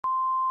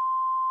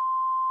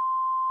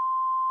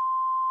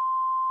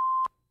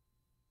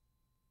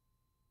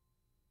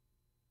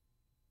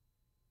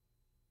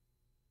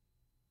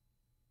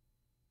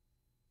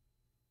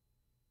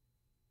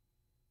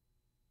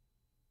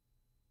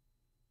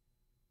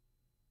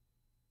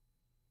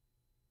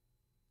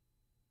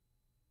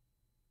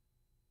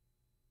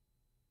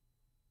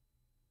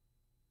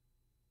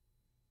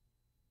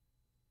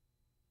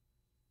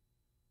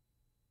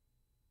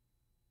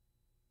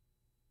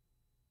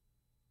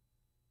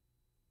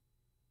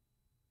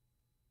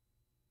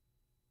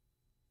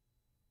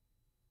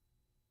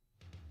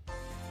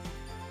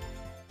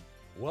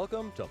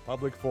Welcome to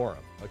Public Forum,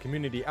 a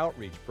community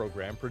outreach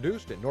program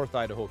produced at North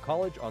Idaho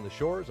College on the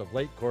shores of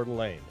Lake Coeur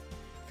d'Alene.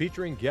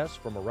 Featuring guests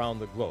from around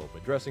the globe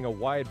addressing a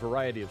wide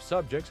variety of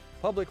subjects,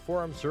 Public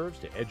Forum serves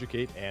to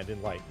educate and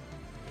enlighten.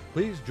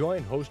 Please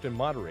join host and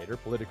moderator,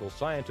 political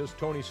scientist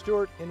Tony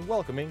Stewart, in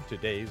welcoming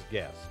today's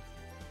guest.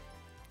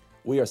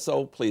 We are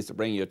so pleased to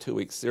bring you a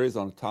two-week series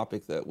on a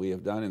topic that we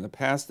have done in the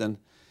past, and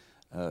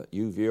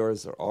you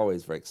viewers are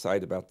always very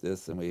excited about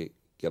this, and we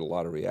get a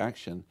lot of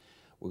reaction.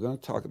 We're going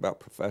to talk about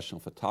professional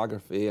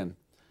photography, and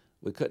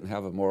we couldn't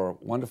have a more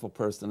wonderful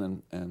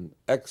person and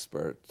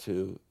expert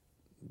to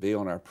be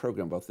on our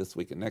program both this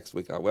week and next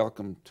week. I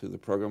welcome to the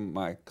program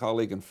my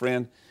colleague and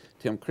friend,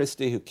 Tim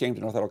Christie, who came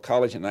to North Idaho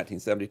College in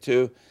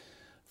 1972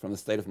 from the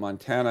state of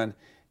Montana.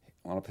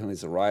 And upon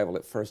his arrival,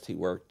 at first he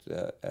worked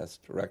as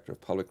Director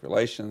of Public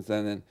Relations,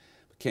 and then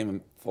became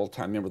a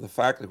full-time member of the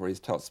faculty where he's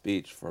taught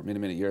speech for many,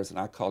 many years, and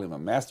I call him a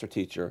master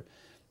teacher,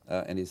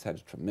 and he's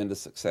had tremendous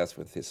success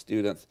with his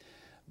students.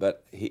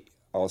 But he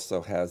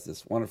also has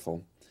this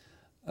wonderful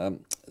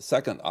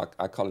second,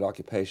 I call it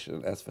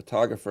occupation, as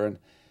photographer. And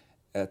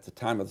at the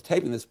time of the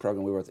taping this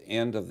program, we were at the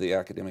end of the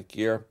academic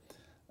year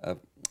of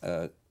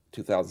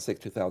 2006,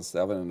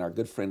 2007, and our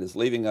good friend is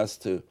leaving us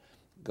to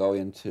go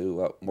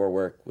into more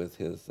work with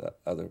his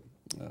other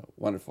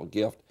wonderful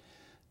gift.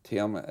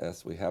 Tim,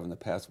 as we have in the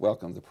past,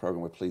 welcome to the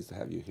program. We're pleased to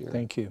have you here.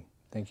 Thank you.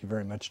 Thank you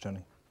very much,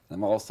 Tony.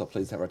 I'm also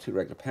pleased to have our two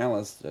regular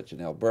panelists,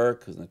 Janelle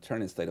Burke, who's an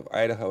attorney in the state of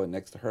Idaho, and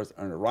next to her is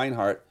Erna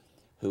Reinhardt,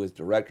 who is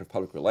Director of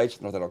Public Relations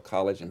at North Idaho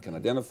College and can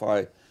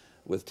identify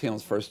with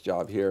Tim's first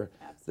job here.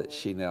 Absolutely. That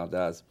she now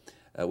does.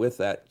 With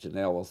that,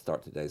 Janelle will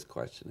start today's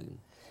questioning.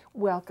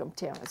 Welcome,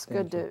 Tim. It's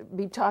good to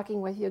be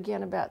talking with you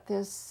again about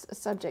this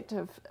subject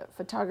of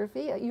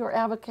photography, your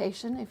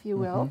avocation, if you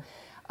will.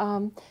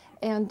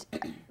 And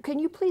can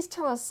you please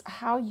tell us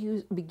how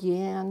you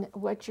began,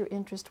 what your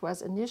interest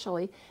was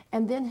initially,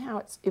 and then how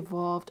it's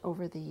evolved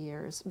over the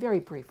years, very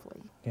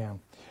briefly? Yeah.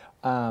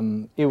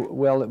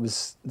 Well, it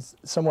was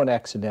somewhat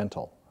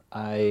accidental.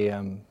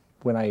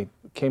 When I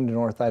came to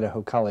North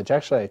Idaho College,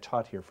 actually I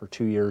taught here for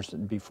 2 years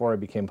before I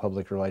became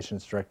Public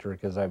Relations Director,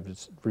 because I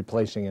was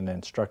replacing an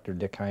instructor,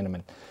 Dick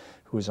Heineman,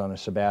 who was on a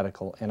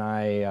sabbatical.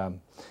 And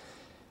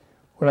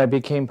when I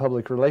became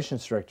Public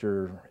Relations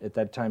Director, at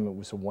that time it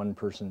was a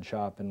one-person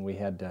shop, and we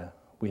had to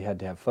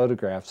have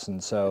photographs,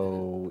 and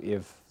so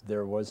if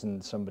there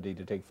wasn't somebody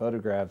to take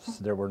photographs,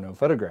 there were no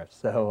photographs.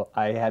 So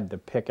I had to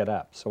pick it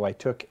up. So I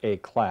took a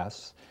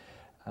class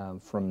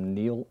from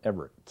Neil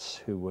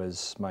Everett, who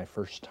was my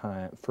first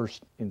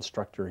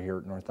instructor here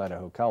at North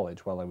Idaho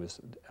College while I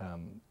was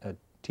a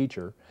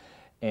teacher.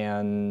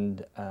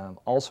 And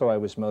also I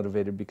was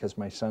motivated because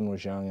my son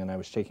was young, and I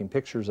was taking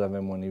pictures of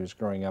him when he was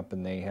growing up,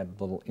 and they had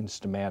little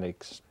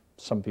Instamatics.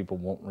 Some people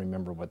won't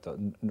remember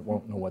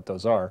won't know what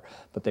those are,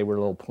 but they were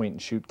little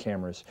point-and-shoot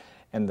cameras,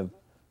 and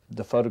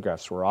the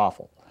photographs were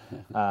awful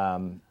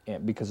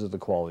because of the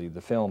quality of the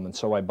film. And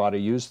so I bought a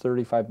used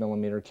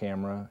 35mm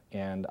camera,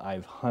 and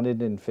I've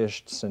hunted and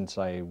fished since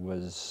I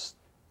was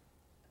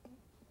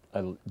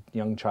a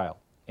young child.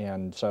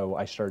 And so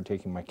I started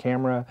taking my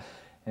camera,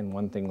 and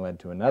one thing led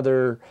to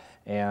another,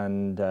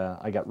 and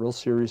I got real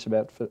serious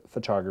about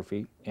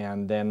photography.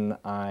 And then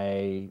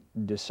I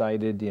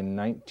decided in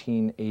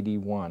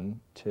 1981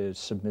 to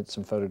submit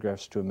some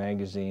photographs to a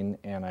magazine,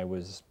 and I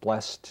was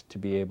blessed to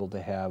be able to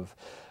have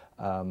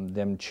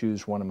them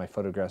choose one of my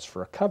photographs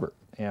for a cover.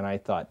 And I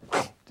thought,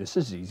 this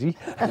is easy.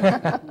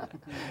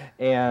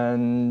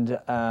 And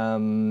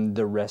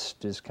the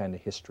rest is kind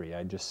of history.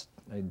 It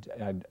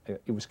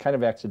was kind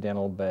of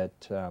accidental, but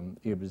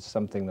it was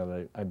something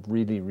that I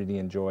really, really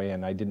enjoy,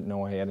 and I didn't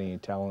know I had any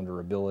talent or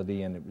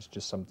ability, and it was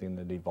just something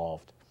that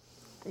evolved.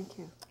 Thank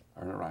you.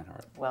 Erna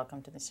Reinhardt.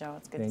 Welcome to the show.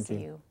 It's good Thank to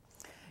see you.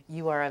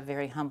 You are a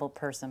very humble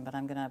person, but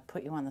I'm going to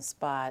put you on the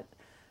spot,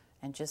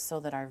 and just so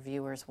that our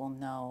viewers will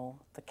know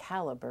the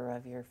caliber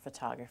of your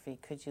photography,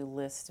 could you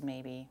list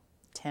maybe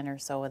 10 or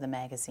so of the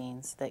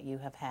magazines that you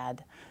have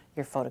had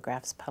your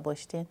photographs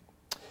published in?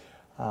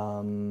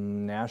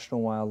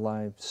 National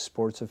Wildlife,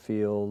 Sports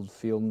Afield,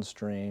 Field and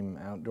Stream,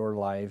 Outdoor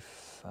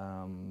Life,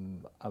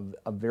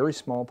 a very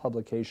small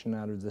publication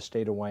out of the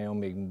state of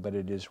Wyoming, but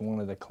it is one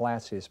of the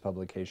classiest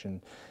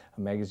publications,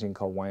 a magazine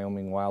called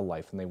Wyoming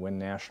Wildlife, and they win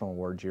national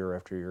awards year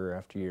after year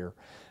after year.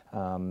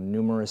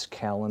 Numerous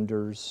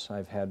calendars.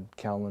 I've had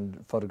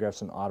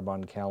photographs in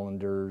Audubon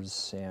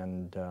calendars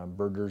and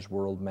Birders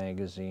World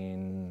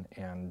magazine,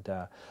 and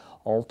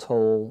all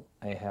told,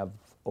 I have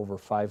over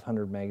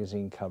 500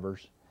 magazine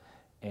covers,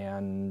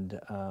 and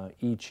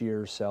each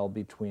year sell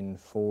between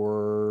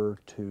 400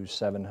 to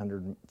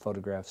 700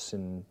 photographs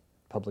in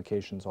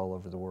publications all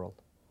over the world.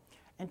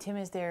 And Tim,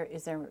 is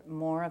there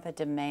more of a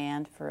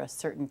demand for a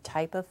certain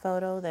type of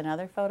photo than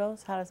other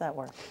photos? How does that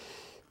work?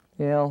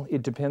 Well,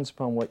 it depends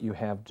upon what you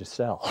have to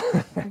sell.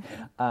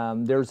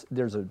 There's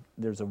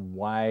a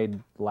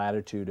wide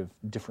latitude of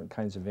different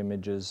kinds of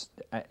images.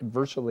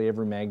 Virtually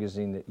every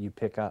magazine that you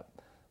pick up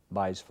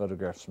buys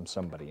photographs from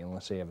somebody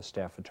unless they have a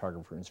staff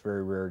photographer. And it's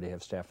very rare to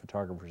have staff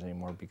photographers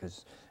anymore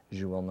because, as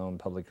you well know, in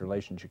public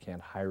relations, you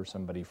can't hire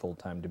somebody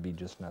full-time to be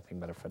just nothing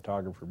but a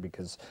photographer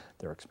because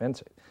they're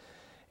expensive.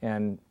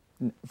 And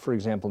for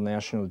example,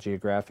 National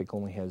Geographic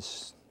only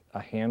has a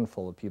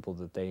handful of people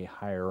that they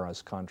hire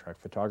as contract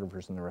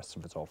photographers, and the rest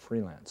of it's all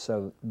freelance.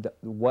 So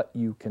what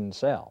you can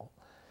sell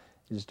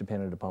is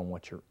dependent upon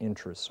what your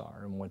interests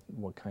are and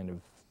what kind of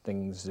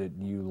things that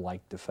you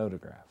like to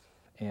photograph.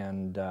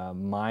 And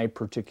my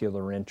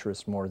particular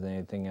interest more than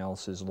anything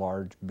else is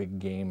large, big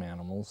game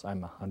animals.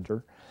 I'm a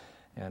hunter,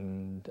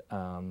 and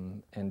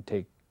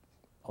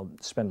I'll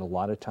spend a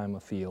lot of time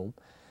afield.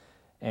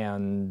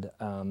 And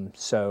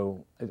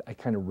so I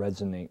kind of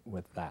resonate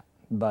with that.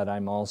 But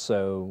I'm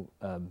also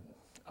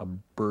a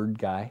bird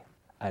guy.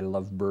 I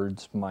love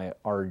birds.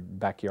 Our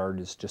backyard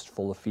is just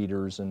full of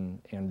feeders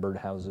and bird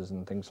houses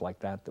and things like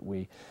that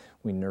we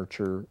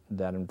nurture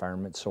that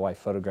environment. So I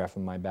photograph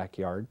in my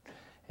backyard,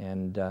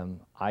 and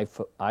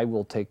I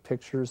will take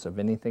pictures of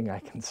anything I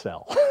can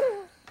sell.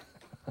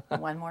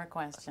 One more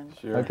question.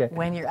 Sure. Okay.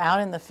 When you're out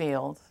in the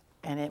field,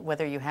 and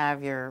whether you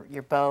have your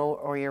bow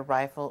or your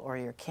rifle or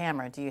your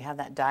camera, do you have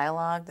that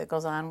dialogue that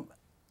goes on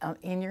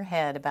in your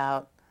head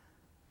about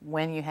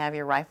when you have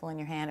your rifle in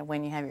your hand and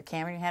when you have your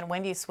camera in your hand?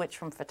 When do you switch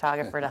from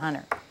photographer to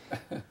hunter?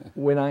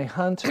 When I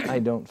hunt, I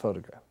don't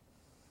photograph,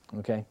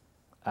 okay?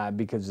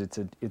 Because it's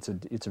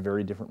a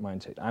very different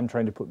mindset. I'm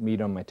trying to put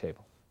meat on my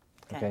table,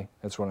 okay?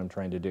 That's what I'm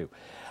trying to do.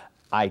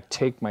 I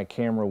take my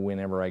camera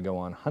whenever I go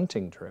on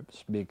hunting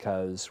trips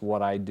because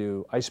what I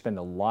do, I spend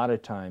a lot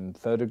of time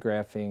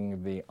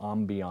photographing the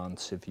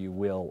ambiance, if you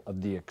will,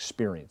 of the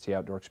experience, the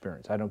outdoor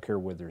experience. I don't care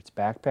whether it's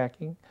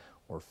backpacking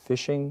or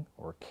fishing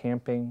or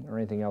camping or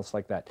anything else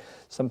like that.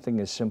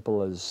 Something as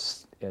simple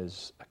as a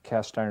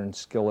cast iron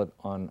skillet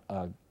on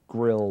a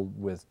grill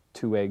with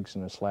 2 eggs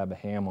and a slab of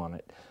ham on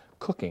it,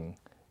 cooking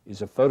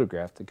is a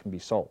photograph that can be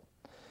sold.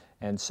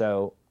 And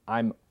so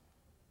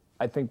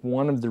I think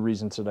one of the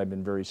reasons that I've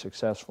been very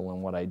successful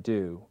in what I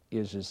do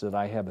is that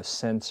I have a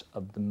sense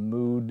of the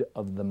mood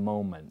of the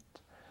moment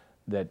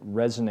that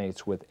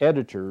resonates with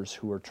editors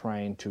who are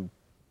trying to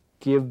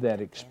give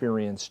that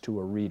experience to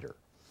a reader.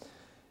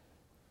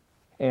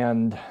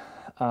 And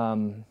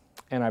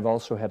I've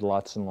also had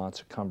lots and lots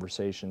of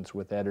conversations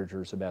with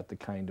editors about the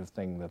kind of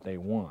thing that they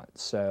want.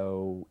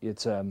 So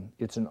it's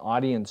an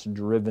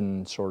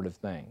audience-driven sort of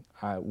thing.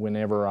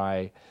 Whenever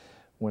I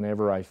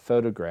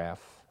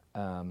photograph,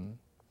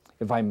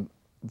 if I'm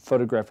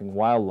photographing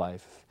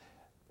wildlife,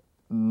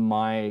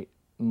 I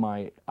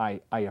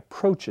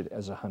approach it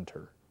as a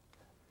hunter,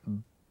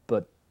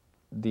 but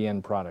the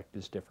end product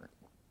is different.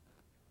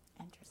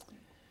 Interesting.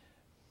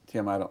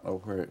 Tim, I don't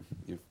know where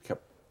you've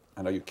kept,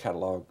 I know you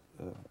catalog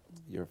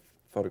your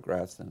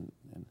photographs, and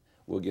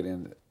we'll get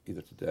into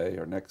either today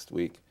or next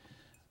week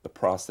the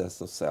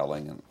process of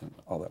selling and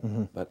all that.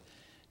 Mm-hmm. But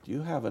do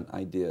you have an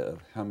idea of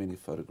how many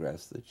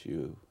photographs that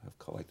you have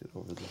collected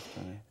over this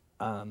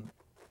time?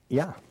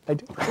 Yeah, I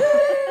do.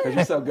 Because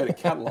you're so good at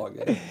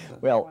cataloging. So.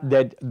 Well,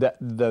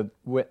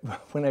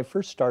 when I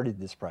first started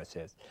this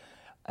process,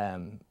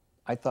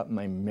 I thought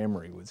my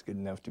memory was good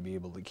enough to be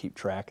able to keep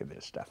track of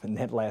this stuff, and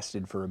that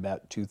lasted for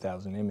about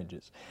 2,000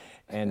 images.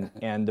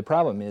 And the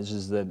problem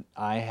is that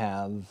I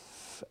have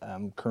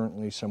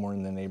currently somewhere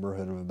in the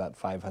neighborhood of about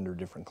 500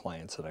 different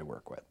clients that I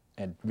work with.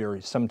 And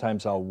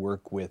sometimes I'll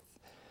work with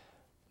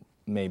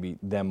maybe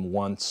them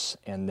once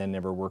and then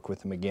never work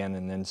with them again,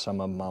 and then some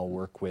of them I'll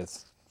work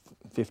with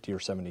 50 or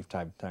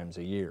 75 times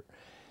a year.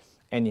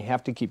 And you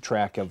have to keep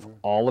track of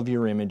all of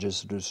your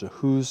images, so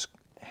who's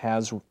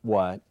has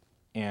what,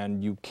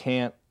 and you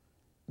can't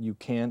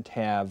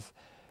have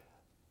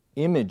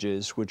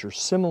images which are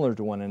similar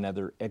to one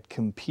another at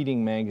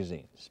competing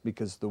magazines,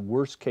 because the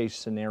worst case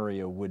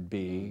scenario would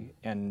be,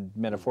 and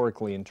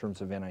metaphorically in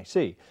terms of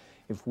NIC,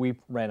 if we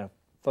ran a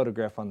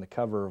photograph on the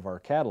cover of our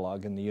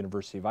catalog and the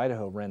University of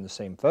Idaho ran the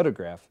same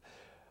photograph,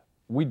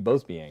 we'd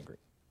both be angry.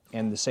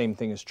 And the same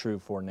thing is true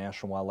for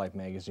National Wildlife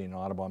Magazine,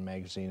 Audubon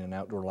Magazine, and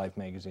Outdoor Life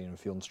Magazine, and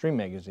Field and Stream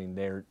Magazine.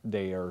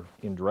 They are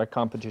in direct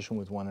competition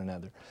with one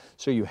another.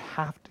 So you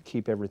have to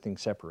keep everything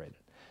separated.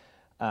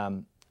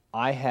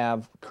 I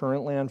have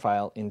currently on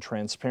file in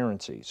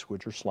transparencies,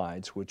 which are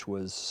slides, which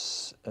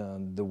was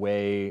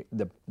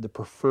the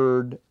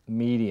preferred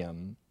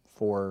medium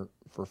for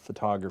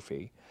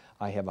photography.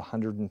 I have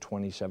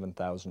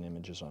 127,000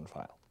 images on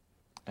file.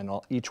 And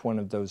each one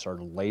of those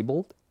are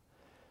labeled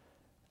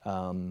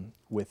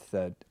with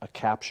a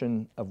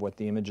caption of what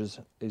the image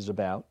is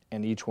about,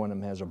 and each one of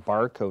them has a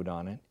barcode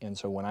on it. And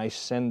so when I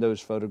send those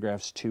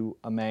photographs to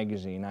a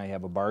magazine, I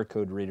have a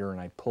barcode reader and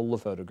I pull the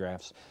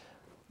photographs.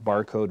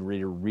 Barcode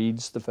reader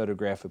reads the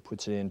photograph, it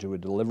puts it into a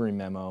delivery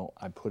memo,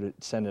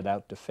 send it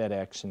out to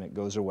FedEx, and it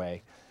goes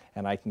away.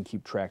 And I can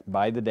keep track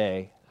by the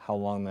day how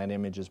long that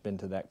image has been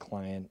to that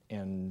client,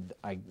 and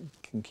I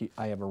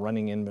have a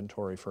running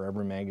inventory for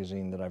every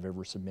magazine that I've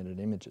ever submitted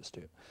images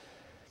to.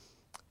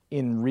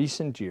 In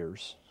recent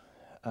years,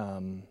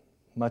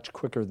 much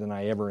quicker than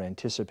I ever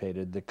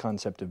anticipated, the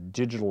concept of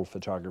digital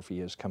photography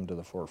has come to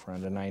the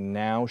forefront, and I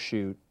now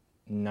shoot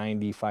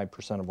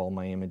 95% of all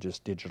my images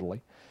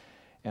digitally,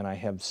 and I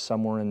have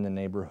somewhere in the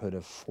neighborhood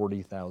of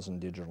 40,000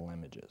 digital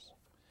images.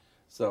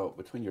 So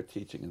between your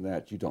teaching and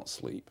that, you don't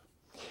sleep.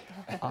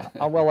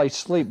 Well, I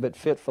sleep, but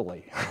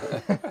fitfully.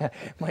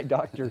 My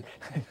doctor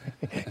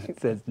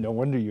says, "No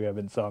wonder you have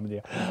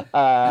insomnia."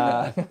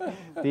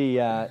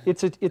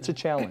 It's a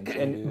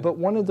challenge, but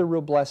one of the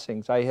real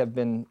blessings I have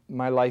been.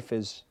 My life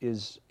is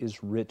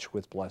rich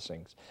with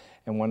blessings,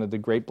 and one of the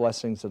great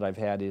blessings that I've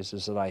had is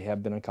that I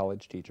have been a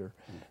college teacher,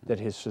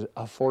 that has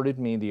afforded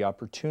me the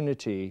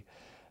opportunity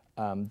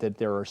that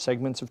there are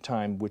segments of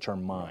time which are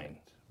mine.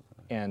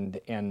 And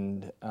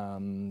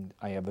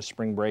I have a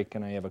spring break,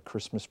 and I have a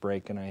Christmas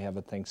break, and I have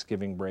a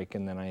Thanksgiving break,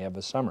 and then I have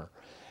a summer.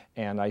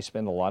 And I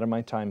spend a lot of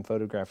my time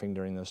photographing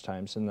during those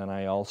times, and then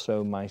I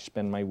also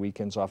spend my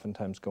weekends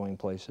oftentimes going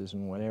places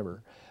and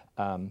whatever.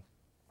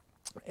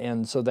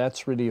 And so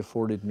that's really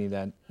afforded me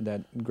that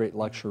great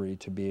luxury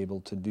to be able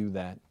to do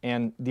that.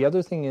 And the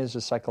other thing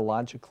is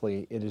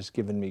psychologically, it has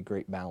given me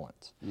great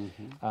balance.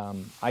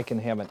 I can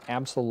have an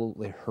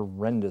absolutely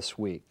horrendous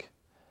week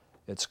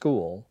at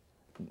school,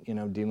 you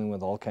know, dealing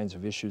with all kinds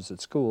of issues at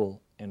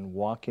school, and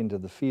walk into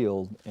the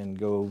field and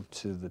go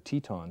to the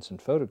Tetons and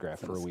photograph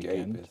for a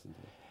weekend. Isn't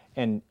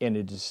it? And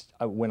it is,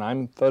 when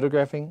I'm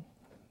photographing,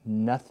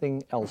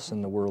 nothing else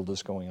in the world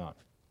is going on.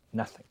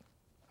 Nothing.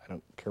 I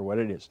don't care what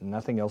it is.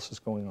 Nothing else is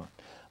going on.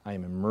 I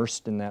am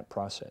immersed in that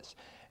process.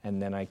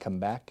 And then I come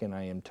back and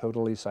I am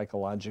totally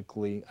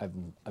psychologically,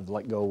 I've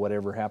let go of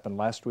whatever happened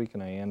last week,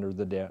 and I enter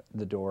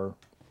the door,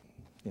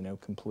 you know,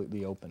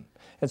 completely open.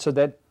 And so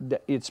that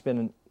it's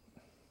been,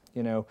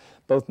 you know,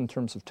 both in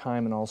terms of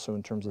time and also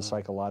in terms of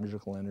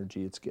psychological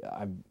energy,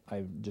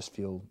 I just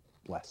feel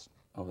blessed.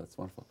 Oh, that's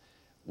wonderful.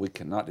 We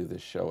cannot do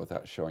this show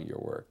without showing your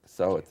work.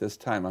 So at this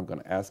time, I'm going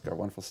to ask our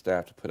wonderful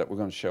staff to put up, we're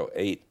going to show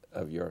 8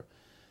 of your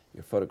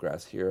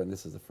photographs here, and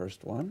this is the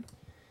first one.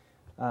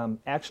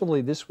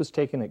 Actually, this was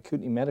taken at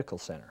Kootenai Medical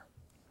Center.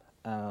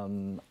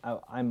 I'm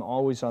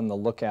always on the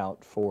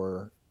lookout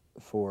for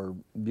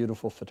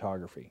beautiful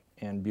photography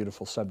and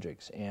beautiful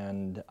subjects.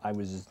 And I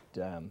was,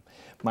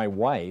 my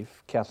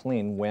wife,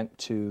 Kathleen, went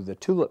to the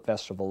Tulip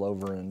Festival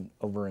over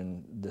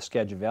in the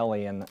Skagit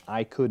Valley, and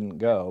I couldn't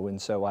go,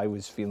 and so I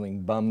was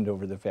feeling bummed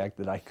over the fact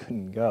that I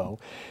couldn't go.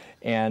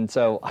 And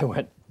so I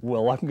went,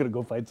 well, I'm going to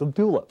go find some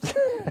tulips.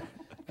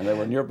 And they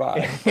were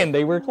nearby. And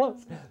they were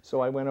close.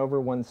 So I went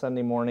over one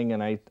Sunday morning,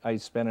 and I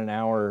spent an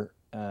hour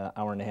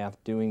and a half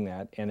doing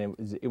that, and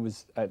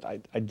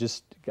I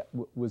just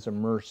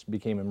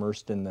became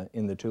immersed in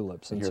the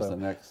tulips. And here's so, the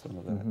next one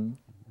of that.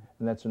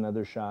 and that's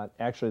another shot.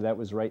 Actually, that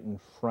was right in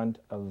front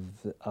of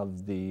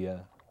the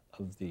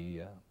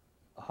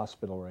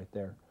hospital right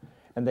there.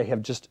 And they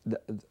have just the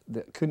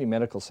Kootenai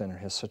Medical Center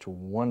has such a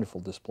wonderful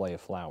display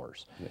of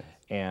flowers, Yes.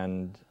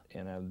 and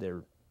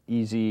they're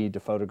easy to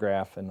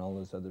photograph and all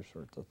those other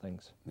sorts of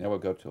things. Now we'll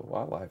go to a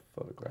wildlife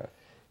photograph,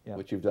 Yeah.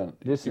 which you've done.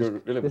 This You're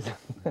is really,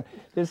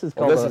 this is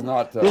well, called this is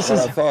not what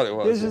I thought it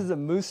was. This is a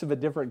moose of a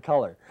different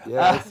color.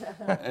 Yes,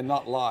 and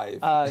not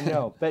live.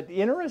 No, but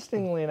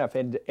interestingly enough,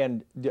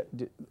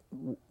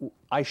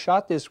 I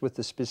shot this with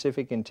the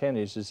specific intent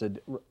is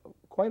that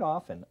quite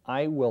often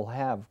I will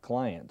have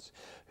clients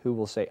who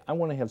will say, I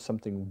want to have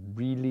something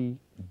really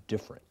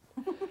different.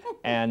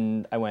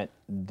 And I went,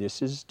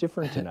 this is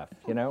different enough,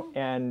 you know,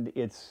 and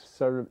it's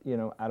sort of, you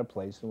know, out of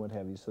place and what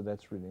have you, so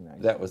that's really nice.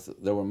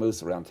 There were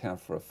moose around town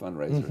for a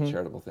fundraiser, a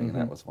charitable thing, and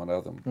that was one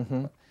of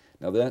them.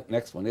 Now the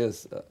next one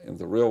is in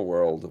the real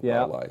world of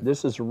wildlife.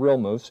 This is a real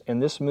moose,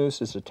 and this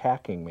moose is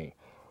attacking me.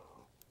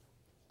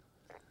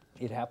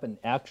 It happened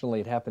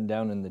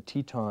down in the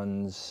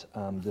Tetons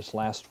this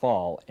last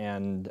fall,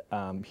 and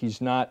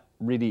he's not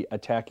really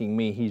attacking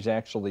me. He's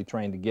actually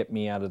trying to get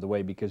me out of the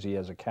way because he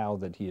has a cow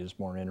that he is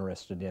more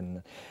interested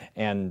in.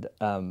 And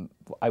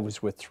I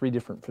was with 3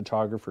 different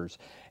photographers,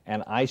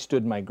 and I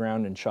stood my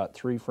ground and shot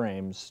 3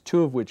 frames,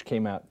 2 of which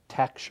came out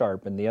tack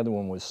sharp, and the other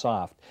one was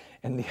soft.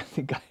 And the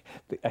other guy,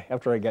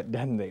 after I got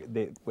done,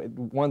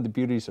 one of the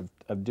beauties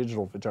of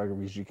digital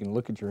photography is you can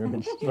look at your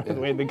images right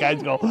away, and the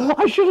guys go,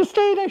 I should have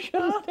stayed, I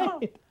should have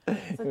stayed.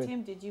 So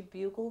Tim, did you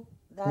bugle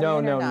that No.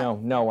 in or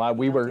not? No.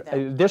 We don't were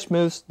do that.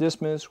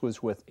 this moose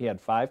was with. He had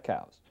 5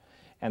 cows,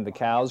 and the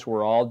cows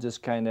were all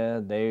just kind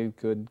of, they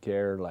could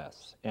care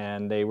less,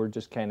 and they were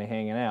just kind of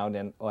hanging out.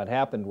 And what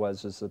happened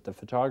was that the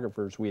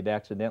photographers, we had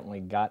accidentally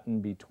gotten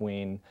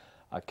between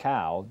a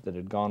cow that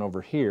had gone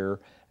over here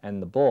and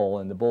the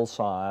bull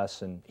saw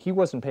us, and he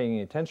wasn't paying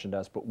any attention to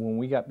us, but when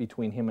we got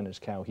between him and his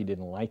cow, he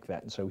didn't like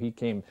that, and so he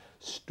came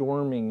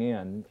storming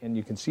in, and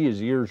you can see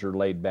his ears are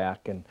laid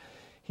back, and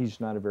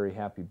he's not a very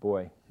happy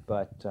boy.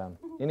 But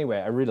anyway,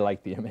 I really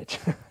like the image.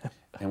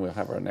 And we'll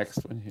have our next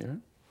one here.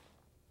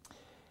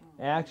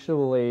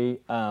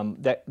 Actually,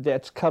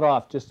 that's cut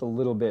off just a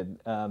little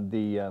bit.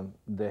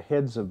 The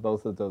heads of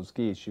both of those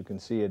geese, you can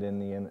see it in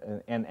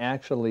the and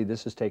actually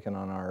this is taken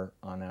on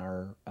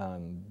our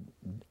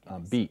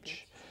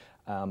beach.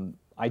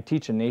 I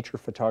teach a nature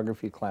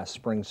photography class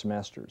spring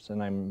semesters,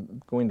 and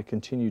I'm going to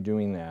continue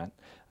doing that.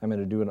 I'm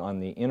going to do it on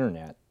the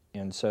internet,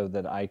 and so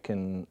that I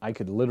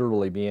could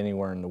literally be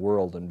anywhere in the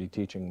world and be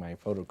teaching my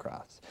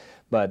photocross.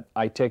 But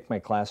I take my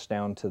class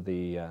down to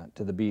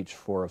the beach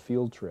for a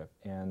field trip,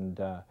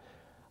 and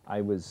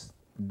I was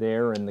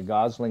there, and the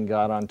gosling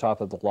got on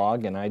top of the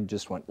log, and I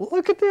just went,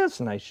 look at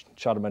this, and I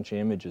shot a bunch of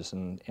images,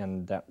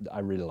 and that I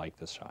really like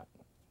this shot.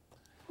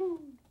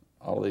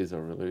 All these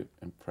are really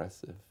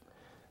impressive.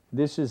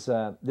 This is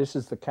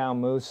the cow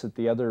moose that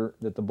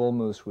the bull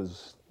moose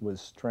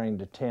was trying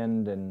to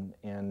tend,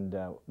 and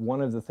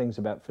one of the things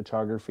about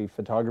photography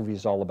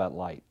is all about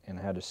light and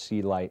how to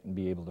see light and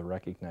be able to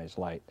recognize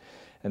light.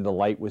 And the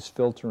light was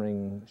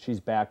filtering. She's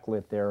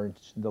backlit there, and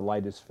the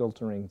light is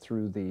filtering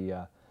through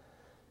the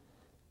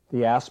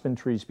aspen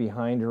trees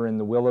behind her and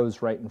the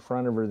willows right in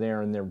front of her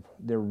there, and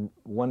they're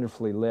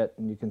wonderfully lit,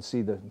 and you can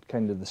see the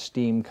kind of the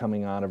steam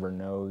coming out of her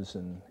nose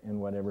and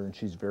whatever, and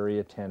she's very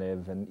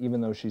attentive, and even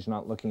though she's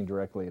not looking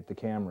directly at the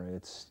camera,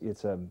 it's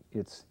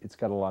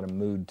got a lot of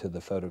mood to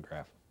the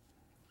photograph.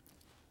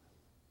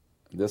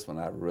 This one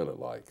I really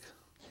like.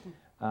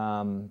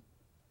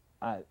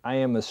 I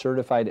am a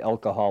certified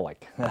elkaholic.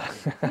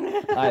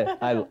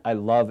 I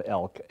love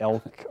elk.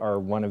 Elk are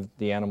one of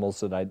the animals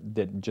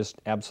that just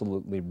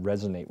absolutely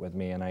resonate with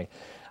me, and I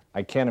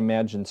can't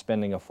imagine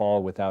spending a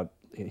fall without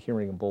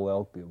hearing a bull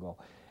elk bugle.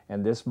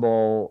 And this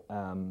bull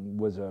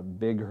was a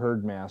big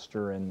herd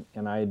master, and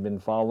I had been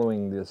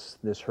following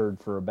this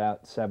herd for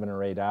about 7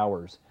 or 8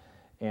 hours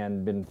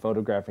and been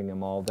photographing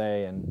him all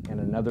day, and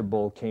another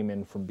bull came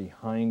in from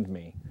behind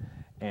me,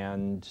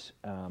 and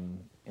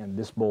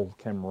this bull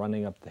came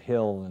running up the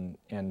hill,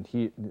 and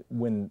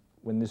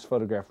when this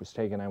photograph was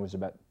taken, I was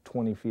about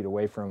 20 feet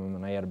away from him,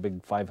 and I had a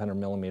big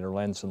 500-millimeter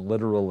lens, and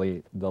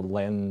literally the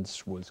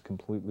lens was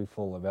completely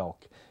full of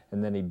elk.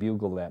 And then he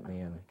bugled at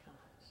me,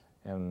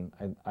 and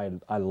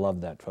I love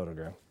that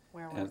photograph.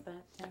 Where was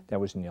that, Tim? That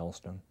was in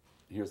Yellowstone.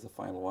 Here's the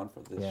final one for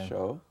this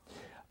show.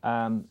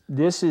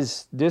 This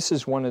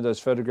is one of those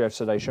photographs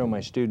that I show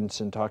my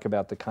students and talk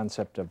about the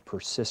concept of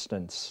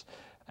persistence.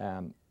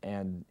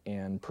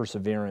 And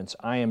perseverance.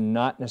 I am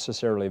not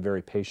necessarily a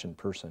very patient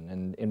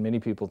person, and many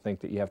people think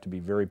that you have to be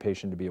very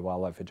patient to be a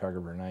wildlife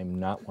photographer, and I'm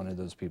not one of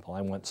those people.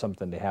 I want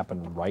something to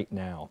happen right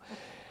now.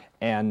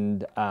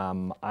 And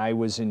I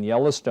was in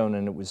Yellowstone,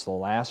 and it was the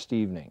last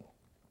evening,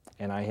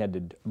 and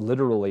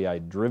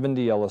I'd driven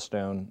to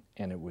Yellowstone,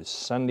 and it was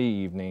Sunday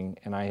evening,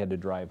 and I had to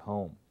drive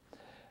home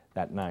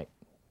that night.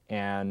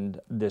 And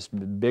this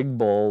big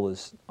bull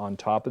is on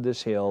top of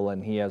this hill,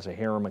 and he has a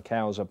harem of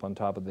cows up on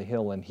top of the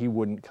hill, and he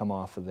wouldn't come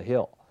off of the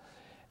hill.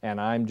 And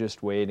I'm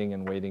just waiting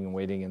and waiting and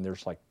waiting, and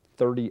there's like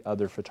 30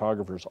 other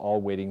photographers all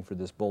waiting for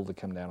this bull to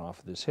come down off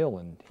of this hill,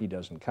 and he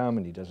doesn't come,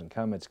 and he doesn't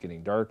come. It's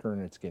getting darker,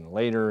 and it's getting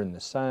later, and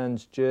the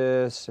sun's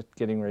just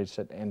getting ready to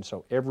set, and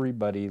so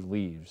everybody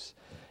leaves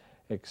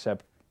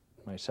except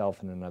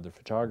myself and another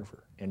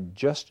photographer. And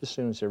just as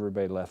soon as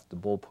everybody left, the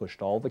bull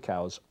pushed all the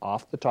cows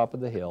off the top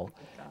of the hill.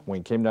 When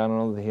he came down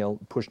on the hill,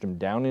 pushed him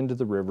down into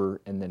the river,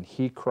 and then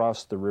he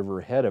crossed the river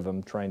ahead of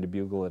him trying to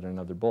bugle at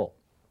another bull.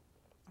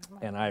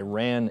 And I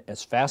ran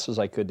as fast as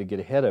I could to get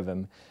ahead of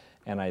him,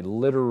 and I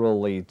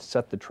literally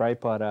set the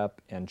tripod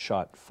up and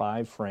shot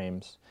 5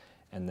 frames,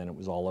 and then it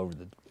was all over.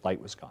 The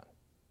light was gone.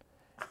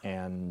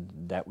 And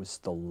that was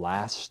the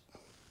last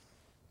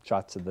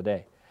shots of the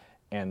day.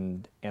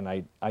 And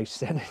I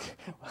sent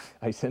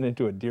it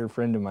to a dear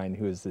friend of mine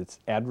who is this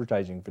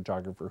advertising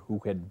photographer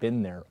who had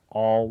been there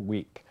all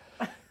week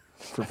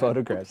for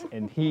photographs,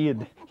 and he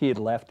had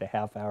left a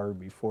half hour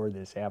before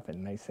this happened,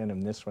 and I sent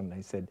him this one, and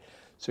I said,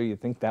 so you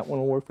think that one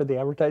will work for the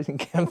advertising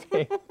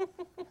campaign?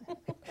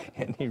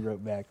 And he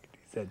wrote back,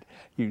 he said,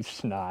 you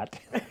snot.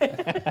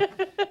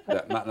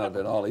 That might not have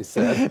been all he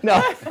said. No,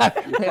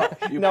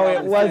 You no, it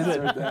probably wasn't.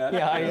 censored that.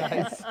 Yeah,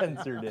 I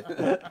censored it.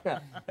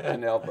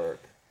 Janelle Burke.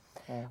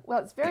 Well,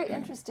 it's very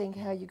interesting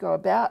how you go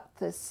about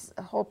this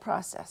whole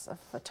process of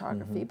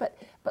photography. But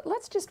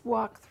let's just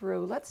walk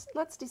through.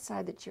 Let's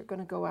decide that you're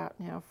going to go out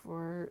now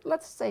for,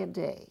 let's say, a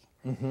day.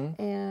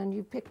 And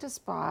you picked a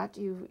spot.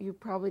 You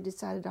probably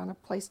decided on a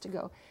place to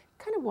go.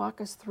 Kind of walk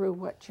us through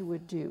what you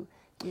would do.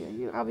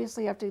 You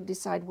obviously have to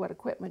decide what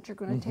equipment you're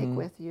going to take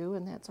with you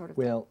and that sort of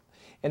thing. Well,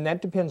 and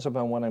that depends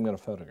upon what I'm going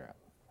to photograph.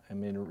 I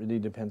mean, it really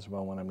depends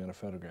upon what I'm going to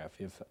photograph.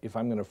 If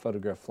I'm going to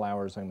photograph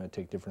flowers, I'm going to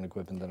take different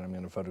equipment than I'm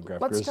going to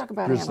photograph Let's talk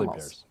about grizzly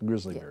animals.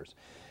 bears.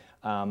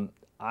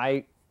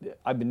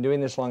 I've been doing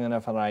this long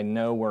enough, and I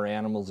know where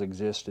animals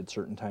exist at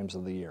certain times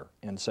of the year.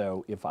 And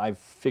so if I've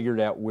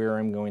figured out where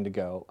I'm going to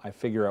go, I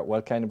figure out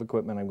what kind of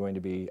equipment I'm going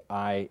to be.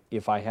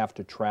 If I have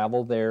to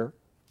travel there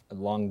a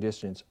long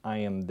distance, I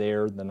am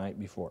there the night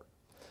before.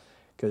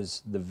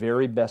 Because the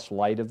very best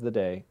light of the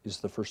day is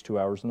the first 2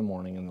 hours in the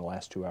morning and the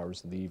last 2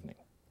 hours of the evening.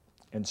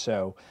 And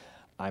so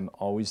I'm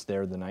always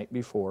there the night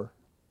before.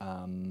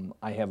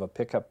 I have a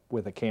pickup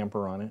with a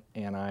camper on it,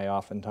 and I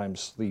oftentimes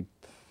sleep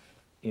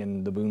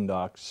in the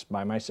boondocks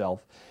by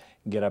myself,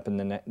 get up in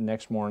the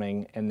next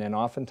morning, and then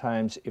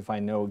oftentimes if I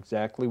know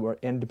exactly where,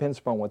 and it depends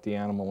upon what the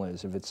animal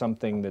is, if it's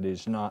something that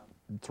is not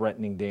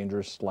threatening,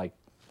 dangerous, like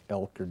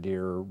elk or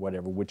deer or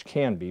whatever, which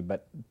can be,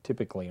 but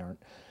typically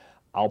aren't,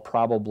 I'll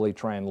probably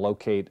try and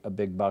locate a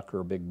big buck or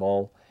a big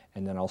bull,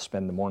 and then I'll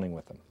spend the morning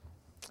with them.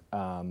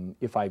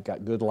 If I've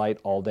got good light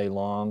all day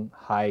long,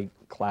 high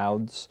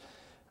clouds,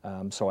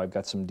 so I've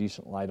got some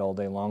decent light all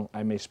day long,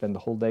 I may spend the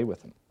whole day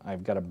with them.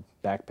 I've got a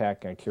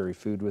backpack, I carry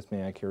food with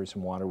me, I carry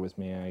some water with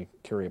me, I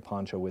carry a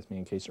poncho with me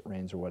in case it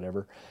rains or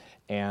whatever.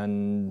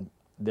 And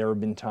there have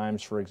been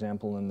times, for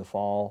example, in the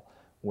fall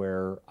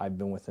where I've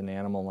been with an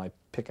animal, I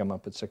pick them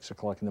up at 6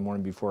 o'clock in the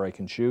morning before I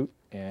can shoot,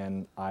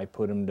 and I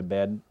put them to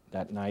bed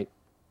that night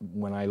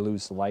when I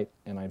lose the light,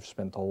 and I've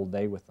spent the whole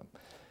day with them.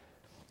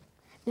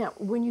 Now,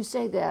 when you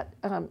say that,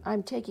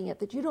 I'm taking it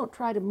that you don't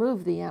try to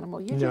move the animal.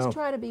 You just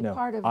try to be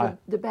part of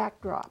the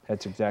backdrop.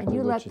 That's exactly And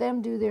you what let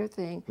them do their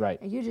thing. Right.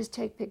 And you just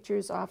take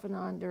pictures off and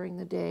on during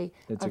the day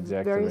That's of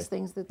exactly various right.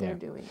 things that they're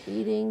doing,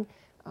 eating,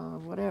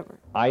 whatever.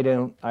 I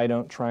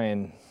don't try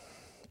and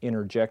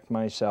interject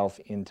myself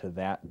into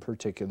that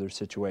particular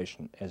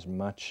situation as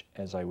much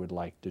as I would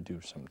like to do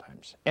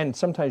sometimes. And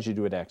sometimes you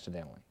do it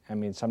accidentally. I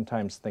mean,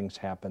 sometimes things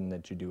happen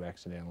that you do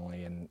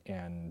accidentally,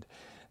 and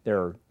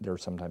there are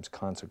sometimes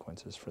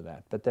consequences for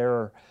that. But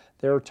there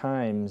are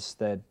times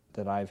that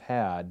I've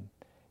had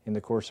in the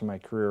course of my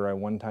career. I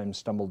one time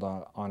stumbled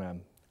on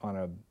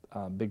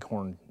a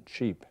bighorn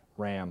sheep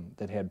ram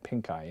that had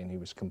pink eye, and he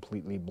was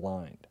completely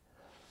blind.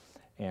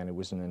 And it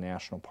was in a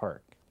national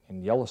park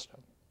in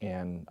Yellowstone.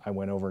 And I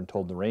went over and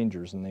told the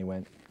rangers, and they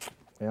went,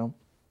 well,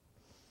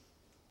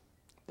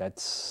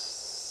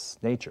 that's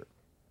nature.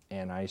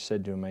 And I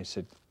said to him, I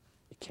said,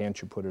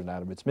 can't you put it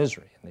out of its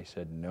misery? And they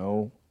said,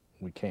 no,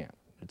 we can't.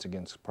 It's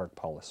against park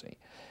policy.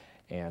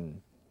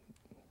 And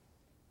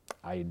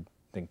I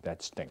think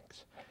that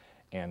stinks.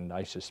 And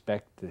I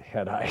suspect that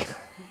had I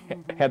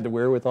had the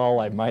wherewithal,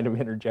 I might have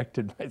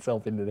interjected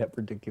myself into that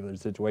particular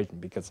situation,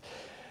 because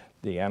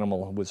the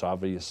animal was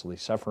obviously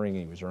suffering.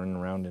 He was running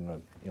around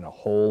in a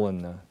hole in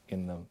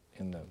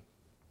the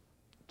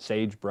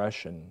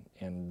sagebrush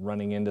and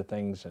running into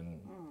things, and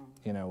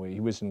you know, he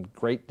was in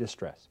great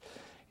distress.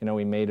 You know,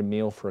 he made a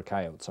meal for a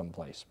coyote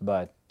someplace,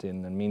 but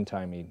in the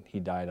meantime he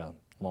died a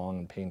long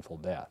and painful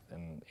death,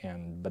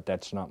 but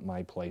that's not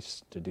my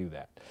place to do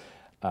that.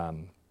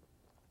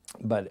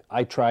 But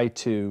I try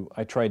to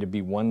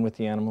be one with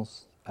the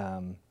animals.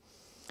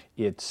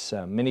 It's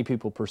many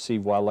people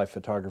perceive wildlife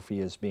photography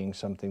as being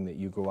something that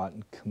you go out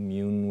and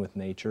commune with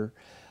nature.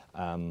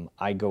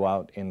 I go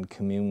out and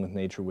commune with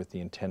nature with the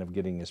intent of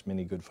getting as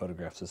many good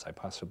photographs as I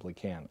possibly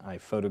can. I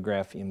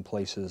photograph in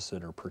places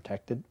that are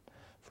protected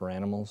for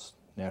animals,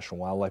 national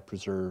wildlife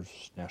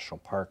preserves, national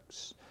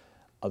parks,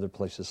 other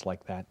places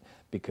like that,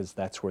 because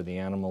that's where the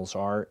animals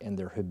are and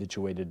they're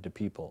habituated to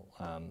people.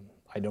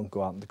 I don't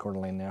go out in the Coeur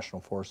d'Alene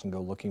National Forest and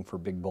go looking for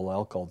big bull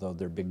elk, although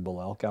there are big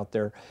bull elk out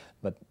there,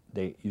 but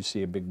you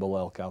see a big bull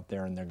elk out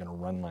there and they're going to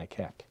run like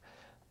heck.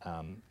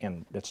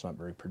 And that's not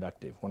very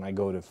productive. When I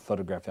go to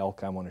photograph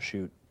elk, I want to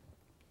shoot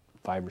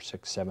 500 or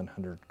 600,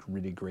 700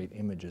 really great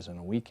images in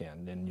a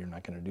weekend, and you're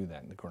not going to do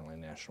that in the Coeur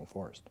d'Alene National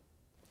Forest.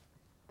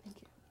 Thank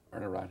you.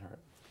 Erna Reinhardt.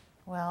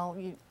 Well,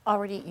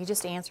 you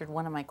just answered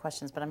one of my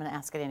questions, but I'm going to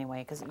ask it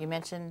anyway, because you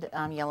mentioned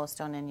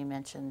Yellowstone and you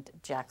mentioned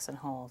Jackson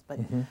Hole, but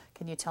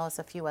can you tell us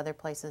a few other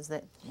places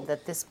that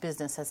this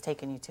business has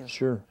taken you to?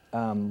 Sure.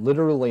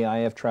 Literally, I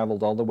have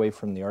traveled all the way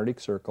from the Arctic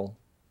Circle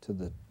to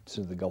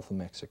the Gulf of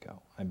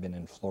Mexico. I've been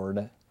in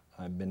Florida.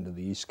 I've been to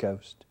the East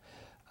Coast.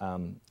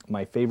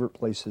 My favorite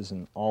places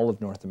in all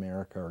of North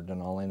America are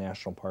Denali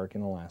National Park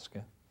in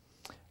Alaska,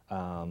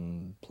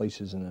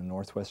 places in the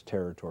Northwest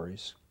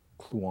Territories,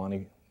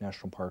 Kluane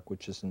National Park,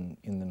 which is in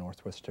the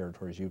Northwest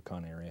Territories,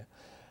 Yukon area,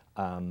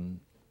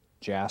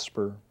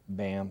 Jasper,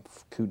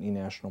 Banff, Kootenai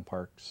National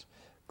Parks.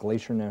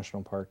 Glacier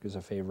National Park is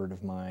a favorite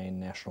of mine.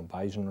 National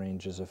Bison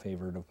Range is a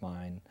favorite of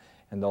mine,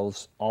 and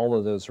all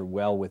of those are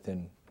well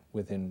within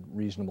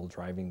reasonable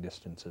driving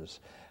distances.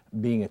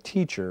 Being a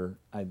teacher,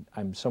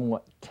 I'm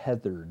somewhat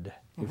tethered,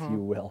 if you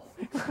will,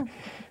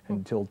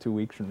 until 2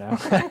 weeks from now,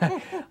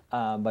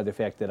 by the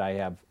fact that I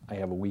have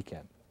a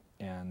weekend.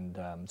 And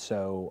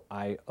so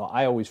I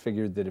always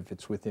figured that if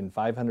it's within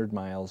 500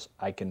 miles,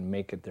 I can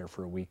make it there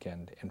for a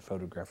weekend and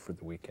photograph for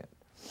the weekend.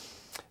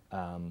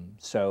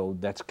 So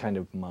that's kind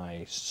of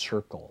my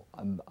circle.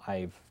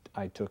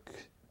 I took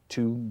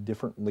 2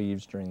 different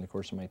leaves during the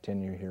course of my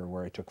tenure here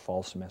where I took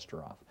fall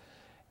semester off.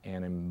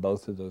 And in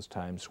both of those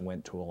times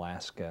went to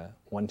Alaska.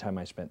 One time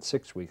I spent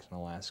 6 weeks in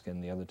Alaska,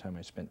 and the other time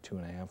I spent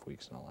 2.5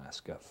 weeks in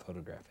Alaska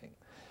photographing.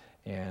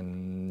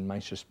 And my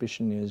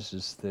suspicion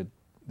is that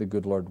the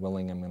good Lord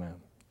willing, I'm going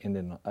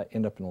to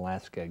end up in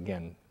Alaska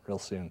again real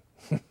soon.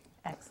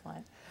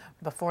 Excellent.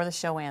 Before the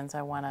show ends,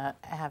 I want to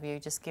have you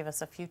just give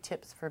us a few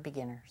tips for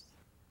beginners.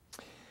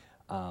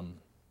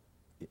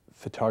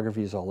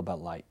 Photography is all about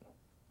light,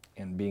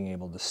 and being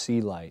able to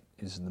see light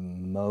is the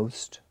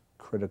most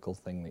critical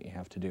thing that you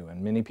have to do.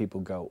 And many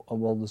people go, oh,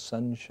 well, the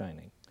sun's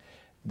shining.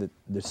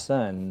 The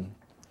sun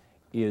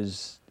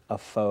is a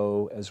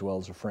foe as well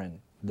as a friend.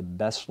 The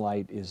best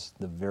light is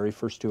the very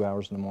first 2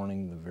 hours in the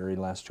morning, the very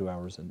last 2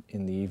 hours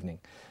in the evening.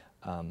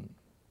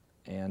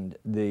 And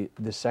the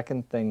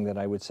second thing that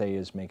I would say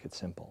is make it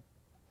simple.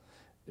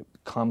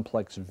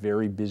 complex,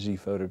 very busy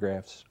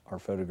photographs are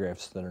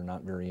photographs that are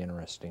not very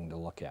interesting to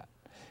look at.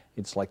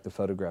 It's like the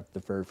photograph, the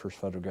very first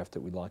photograph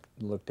that we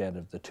looked at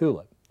of the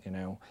tulip. You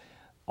know,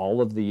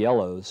 all of the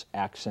yellows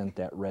accent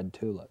that red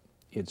tulip.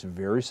 It's a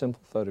very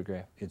simple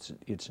photograph.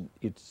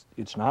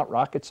 It's not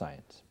rocket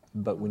science,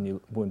 but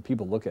when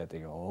people look at it, they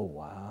go, oh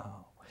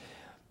wow,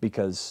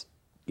 because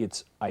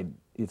it's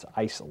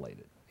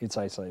isolated. It's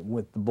isolated.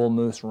 With the bull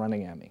moose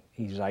running at me,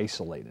 he's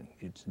isolated.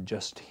 It's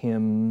just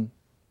him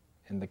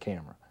and the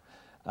camera.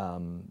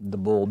 The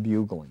bull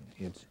bugling,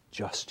 it's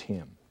just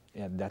him.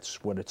 And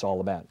that's what it's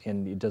all about.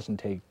 And it doesn't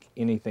take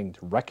anything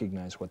to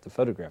recognize what the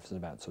photograph is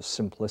about, so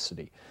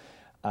simplicity.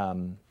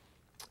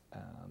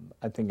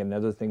 I think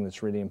another thing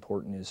that's really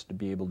important is to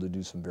be able to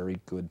do some very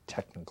good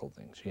technical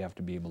things. You have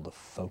to be able to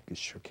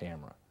focus your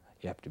camera.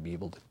 You have to be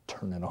able to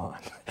turn it on.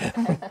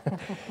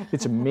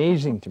 It's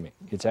amazing to me.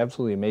 It's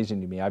absolutely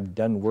amazing to me. I've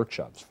done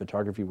workshops,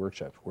 photography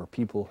workshops, where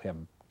people have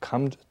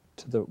come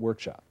to the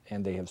workshop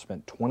and they have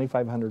spent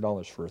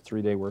 $2,500 for a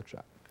 3-day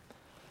workshop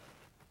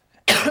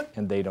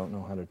and they don't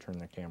know how to turn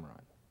their camera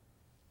on.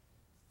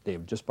 They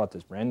have just bought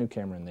this brand new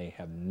camera and they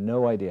have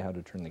no idea how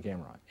to turn the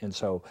camera on. And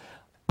so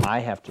I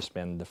have to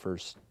spend the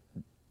first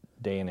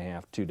day and a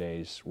half, 2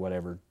 days,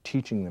 whatever,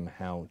 teaching them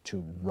how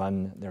to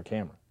run their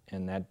camera.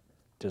 And that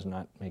does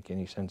not make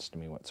any sense to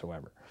me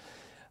whatsoever.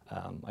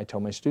 I tell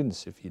my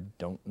students, if you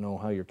don't know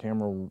how your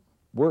camera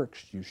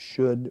works, you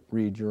should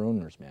read your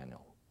owner's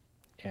manual,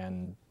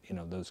 and you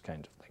know, those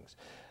kinds of things.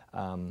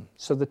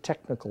 So the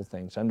technical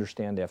things,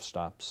 understand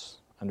f-stops,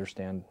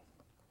 understand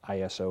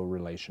ISO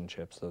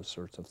relationships, those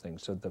sorts of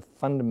things. So the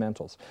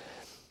fundamentals,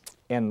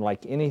 and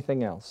like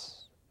anything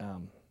else,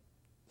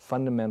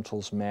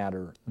 fundamentals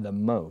matter the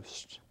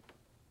most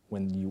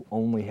when you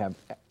only have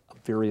a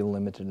very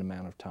limited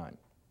amount of time.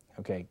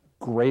 Okay,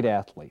 great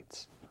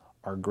athletes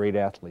are great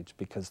athletes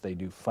because they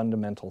do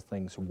fundamental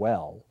things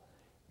well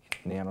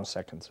in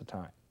nanoseconds of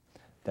time.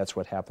 That's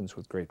what happens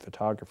with great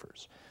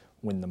photographers.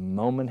 When the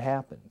moment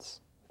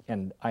happens,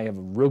 and I have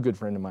a real good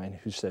friend of mine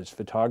who says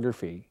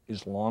photography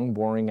is long,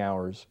 boring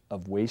hours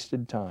of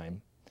wasted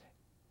time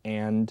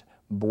and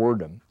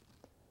boredom,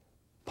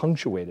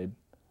 punctuated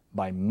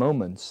by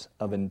moments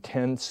of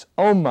intense,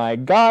 oh my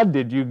God,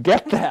 did you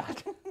get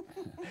that?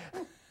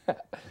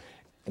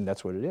 And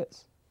that's what it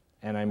is.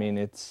 And I mean,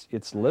 it's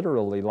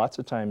literally, lots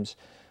of times,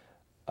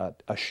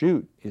 a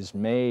shoot is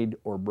made,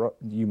 or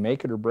you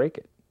make it or break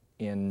it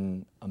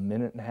in a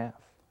minute and a half.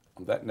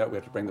 On that note, we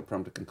have to bring the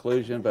program to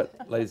conclusion, but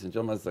ladies and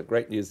gentlemen, the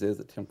great news is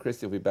that Tim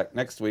Christie will be back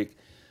next week.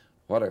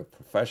 What a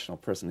professional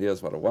person he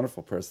is, what a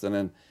wonderful person,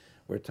 and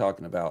we're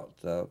talking about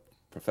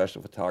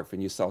professional photography,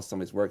 and you saw some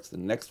of his works. The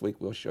next week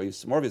we'll show you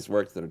some more of his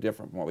works that are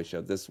different from what we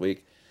showed this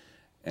week,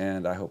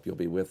 and I hope you'll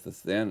be with us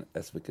then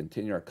as we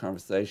continue our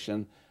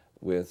conversation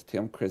with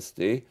Tim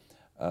Christie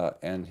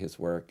and his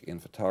work in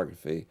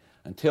photography.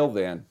 Until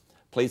then,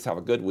 please have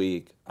a good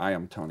week. I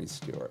am Tony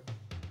Stewart.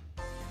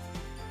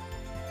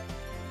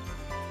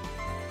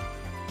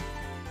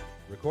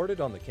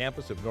 Recorded on the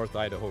campus of North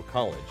Idaho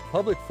College,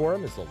 Public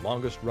Forum is the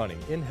longest-running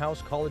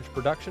in-house college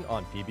production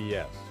on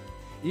PBS.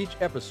 Each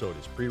episode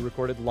is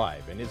pre-recorded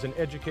live and is an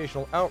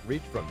educational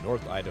outreach from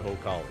North Idaho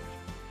College.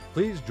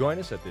 Please join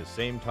us at this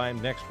same time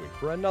next week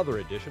for another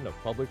edition of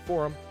Public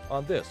Forum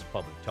on this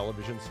public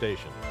television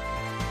station.